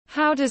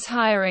How does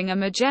hiring a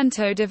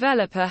Magento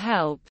developer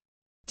help?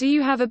 Do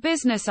you have a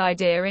business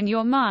idea in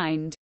your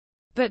mind?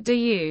 But do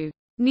you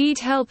need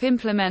help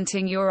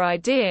implementing your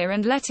idea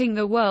and letting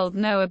the world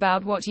know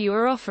about what you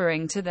are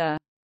offering to the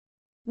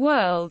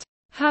world?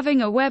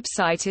 Having a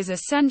website is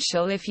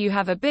essential if you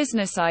have a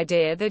business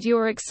idea that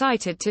you're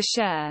excited to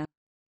share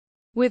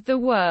with the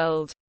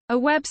world. A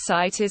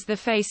website is the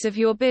face of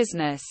your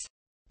business.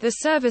 The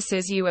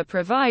services you are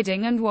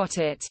providing and what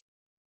it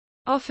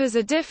offers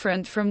are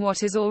different from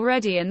what is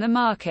already in the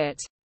market.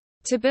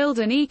 To build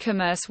an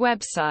e-commerce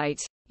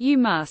website, you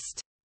must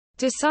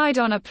decide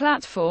on a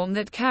platform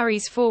that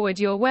carries forward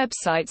your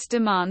website's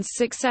demands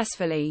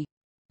successfully.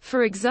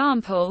 For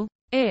example,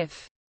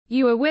 if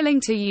you are willing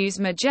to use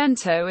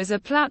Magento as a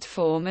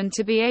platform and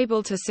to be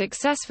able to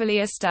successfully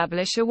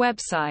establish a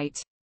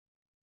website,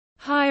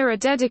 hire a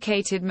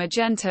dedicated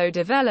Magento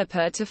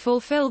developer to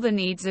fulfill the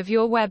needs of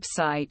your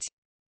website.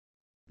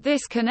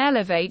 This can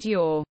elevate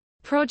your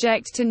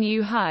project to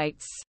new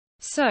heights.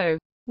 So,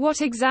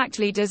 what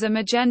exactly does a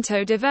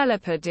Magento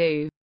developer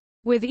do?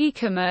 With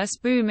e-commerce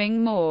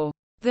booming more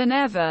than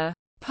ever,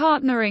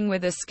 partnering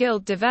with a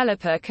skilled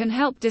developer can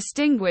help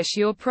distinguish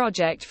your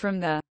project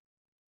from the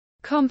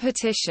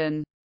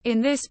competition.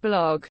 In this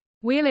blog,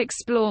 we'll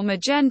explore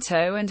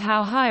Magento and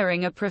how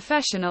hiring a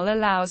professional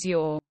allows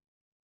your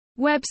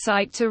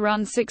website to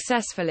run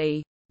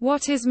successfully.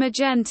 What is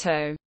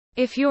Magento?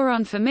 If you're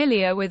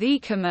unfamiliar with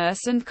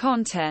e-commerce and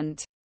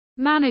content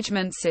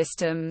management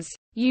systems,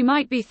 you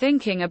might be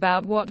thinking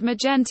about what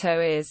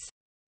Magento is.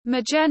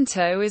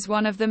 Magento is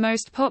one of the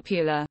most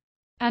popular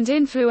and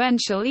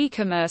influential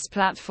e-commerce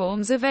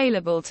platforms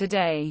available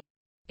today.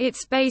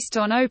 It's based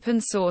on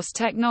open-source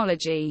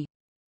technology,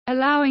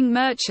 allowing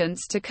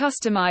merchants to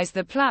customize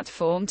the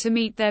platform to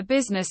meet their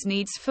business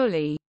needs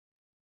fully.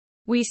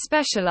 We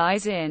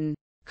specialize in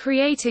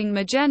creating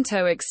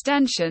Magento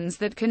extensions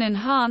that can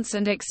enhance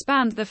and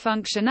expand the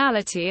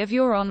functionality of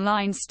your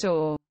online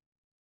store.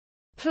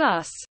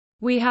 Plus,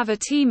 we have a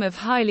team of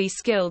highly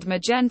skilled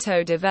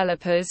Magento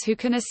developers who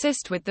can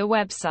assist with the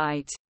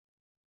website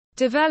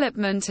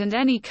development and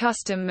any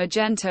custom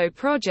Magento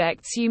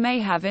projects you may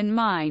have in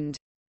mind.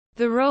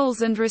 The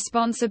roles and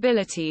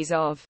responsibilities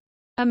of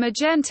a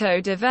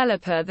Magento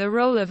developer. The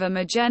role of a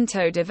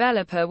Magento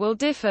developer will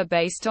differ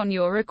based on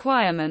your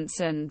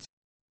requirements and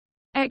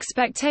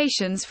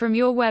expectations from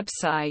your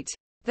website.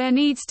 There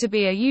needs to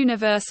be a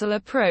universal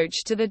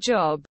approach to the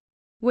job.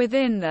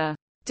 Within the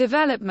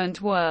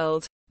development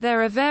world,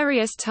 there are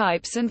various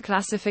types and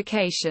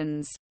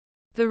classifications.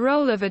 The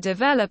role of a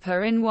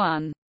developer in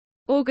one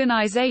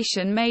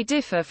organization may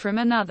differ from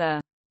another.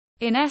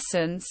 In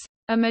essence,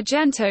 a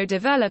Magento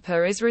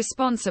developer is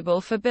responsible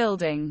for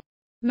building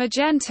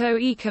Magento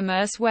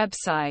e-commerce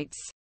websites.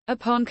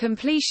 Upon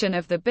completion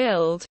of the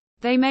build,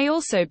 they may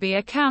also be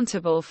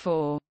accountable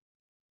for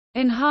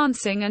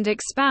enhancing and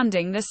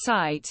expanding the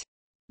site.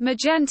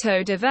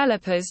 Magento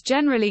developers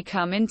generally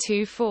come in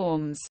two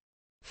forms.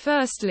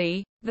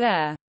 Firstly,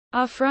 there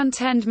are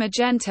front-end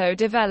Magento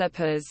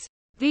developers.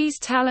 These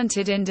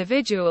talented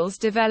individuals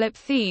develop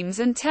themes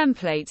and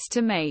templates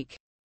to make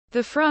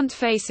the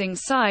front-facing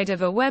side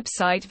of a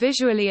website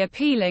visually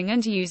appealing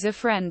and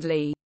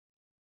user-friendly.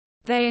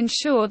 They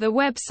ensure the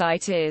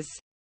website is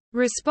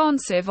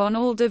responsive on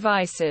all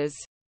devices.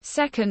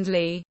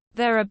 Secondly,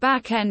 there are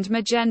back-end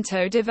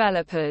Magento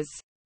developers.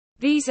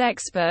 These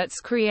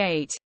experts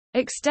create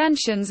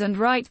extensions and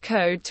write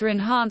code to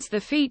enhance the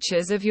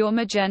features of your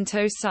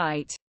Magento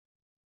site.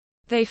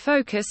 They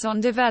focus on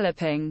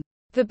developing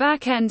the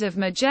back end of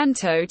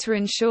Magento to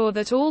ensure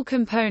that all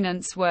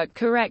components work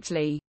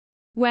correctly.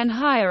 When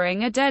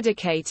hiring a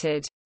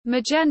dedicated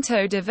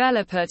Magento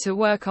developer to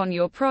work on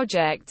your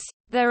projects,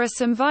 there are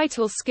some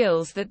vital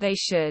skills that they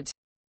should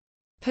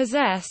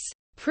possess: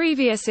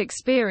 previous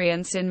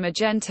experience in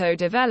Magento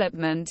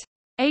development,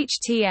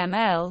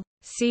 HTML,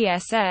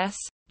 CSS,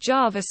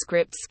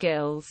 JavaScript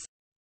skills,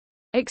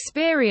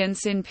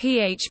 experience in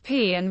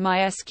PHP and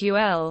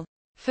MySQL,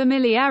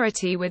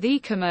 familiarity with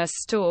e-commerce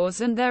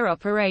stores and their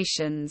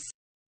operations.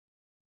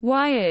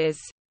 Why is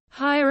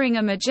hiring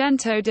a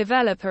Magento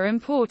developer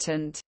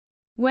important?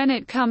 When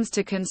it comes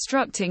to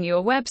constructing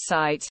your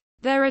website,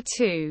 there are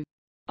two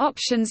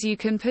options you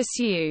can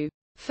pursue.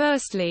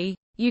 Firstly,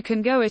 you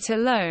can go it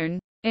alone,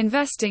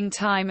 investing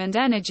time and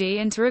energy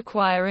into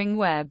acquiring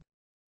web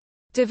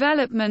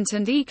development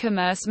and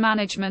e-commerce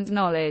management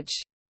knowledge.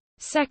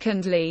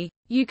 Secondly,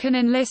 you can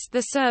enlist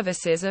the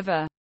services of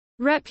a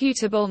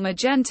reputable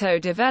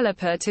Magento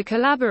developer to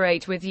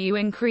collaborate with you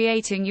in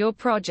creating your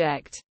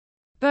project.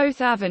 Both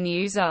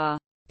avenues are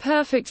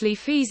perfectly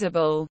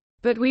feasible,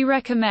 but we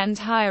recommend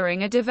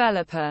hiring a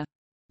developer.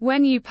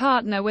 When you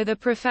partner with a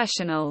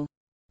professional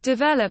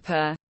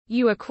developer,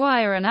 you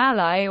acquire an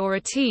ally or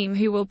a team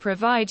who will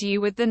provide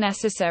you with the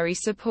necessary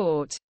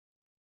support.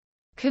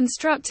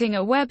 Constructing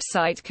a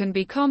website can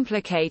be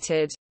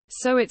complicated,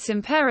 so it's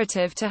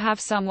imperative to have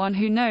someone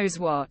who knows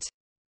what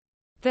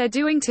they're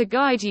doing to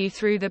guide you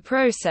through the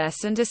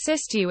process and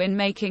assist you in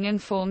making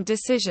informed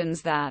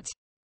decisions that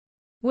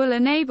will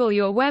enable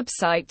your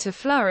website to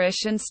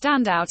flourish and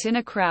stand out in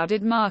a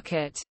crowded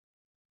market.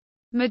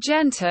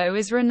 Magento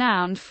is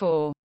renowned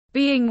for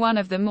being one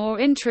of the more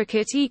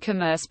intricate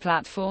e-commerce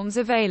platforms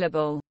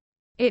available.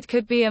 It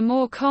could be a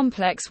more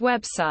complex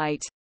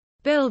website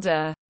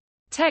builder.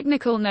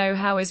 Technical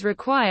know-how is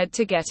required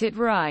to get it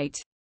right.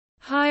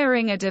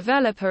 Hiring a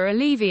developer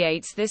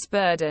alleviates this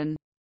burden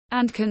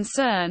and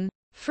concern,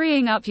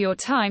 freeing up your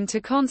time to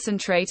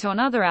concentrate on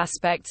other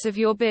aspects of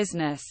your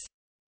business.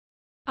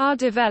 Our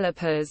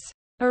developers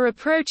are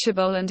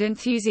approachable and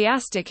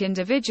enthusiastic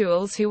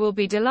individuals who will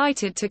be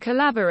delighted to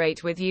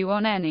collaborate with you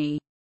on any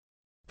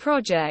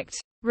project,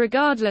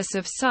 regardless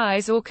of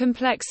size or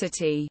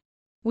complexity.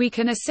 We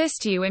can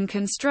assist you in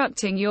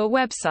constructing your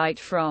website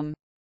from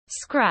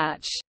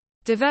scratch,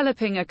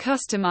 developing a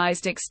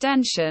customized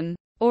extension,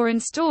 or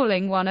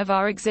installing one of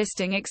our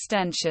existing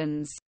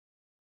extensions.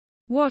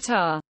 What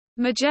are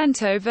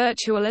Magento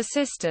virtual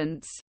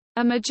assistants?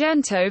 A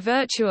Magento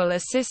virtual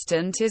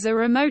assistant is a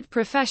remote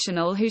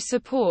professional who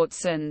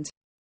supports and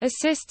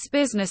assists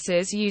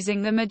businesses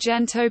using the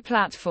Magento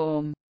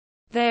platform.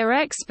 They are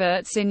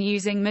experts in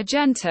using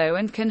Magento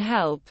and can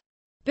help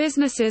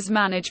businesses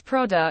manage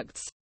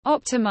products,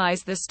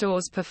 optimize the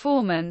store's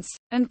performance,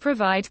 and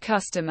provide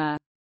customer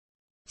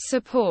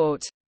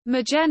support.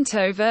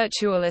 Magento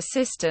virtual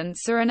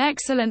assistants are an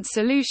excellent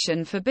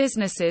solution for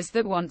businesses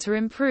that want to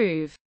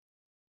improve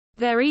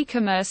their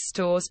e-commerce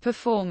store's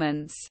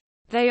performance.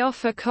 They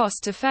offer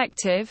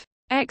cost-effective,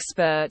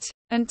 expert,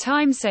 and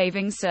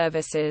time-saving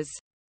services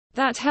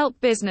that help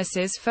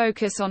businesses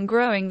focus on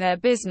growing their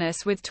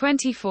business with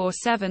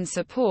 24/7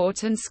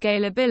 support and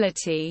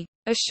scalability,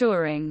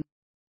 assuring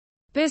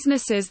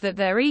businesses that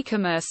their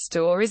e-commerce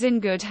store is in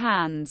good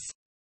hands.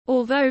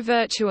 Although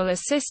virtual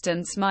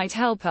assistants might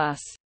help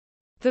us,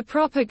 the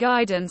proper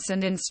guidance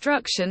and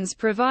instructions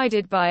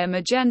provided by a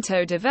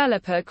Magento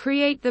developer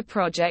create the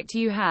project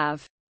you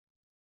have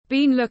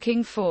been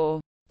looking for.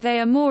 They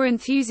are more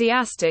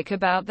enthusiastic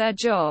about their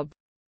job.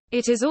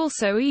 It is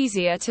also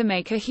easier to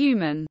make a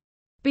human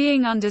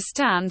being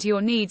understand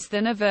your needs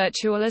than a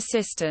virtual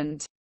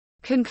assistant.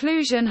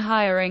 Conclusion: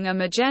 hiring a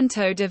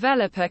Magento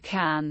developer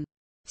can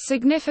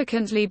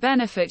significantly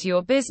benefit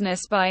your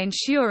business by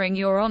ensuring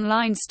your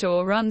online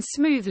store runs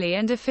smoothly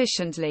and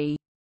efficiently.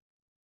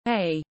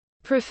 A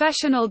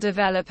professional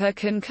developer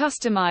can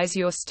customize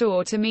your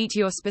store to meet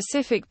your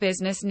specific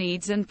business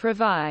needs and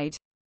provide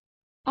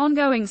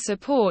ongoing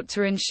support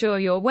to ensure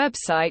your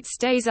website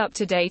stays up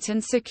to date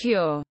and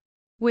secure.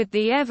 With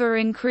the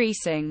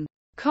ever-increasing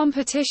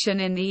competition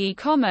in the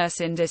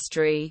e-commerce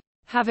industry,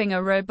 having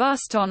a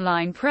robust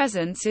online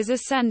presence is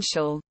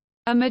essential.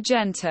 A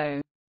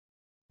Magento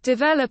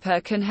developer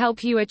can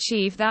help you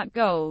achieve that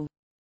goal.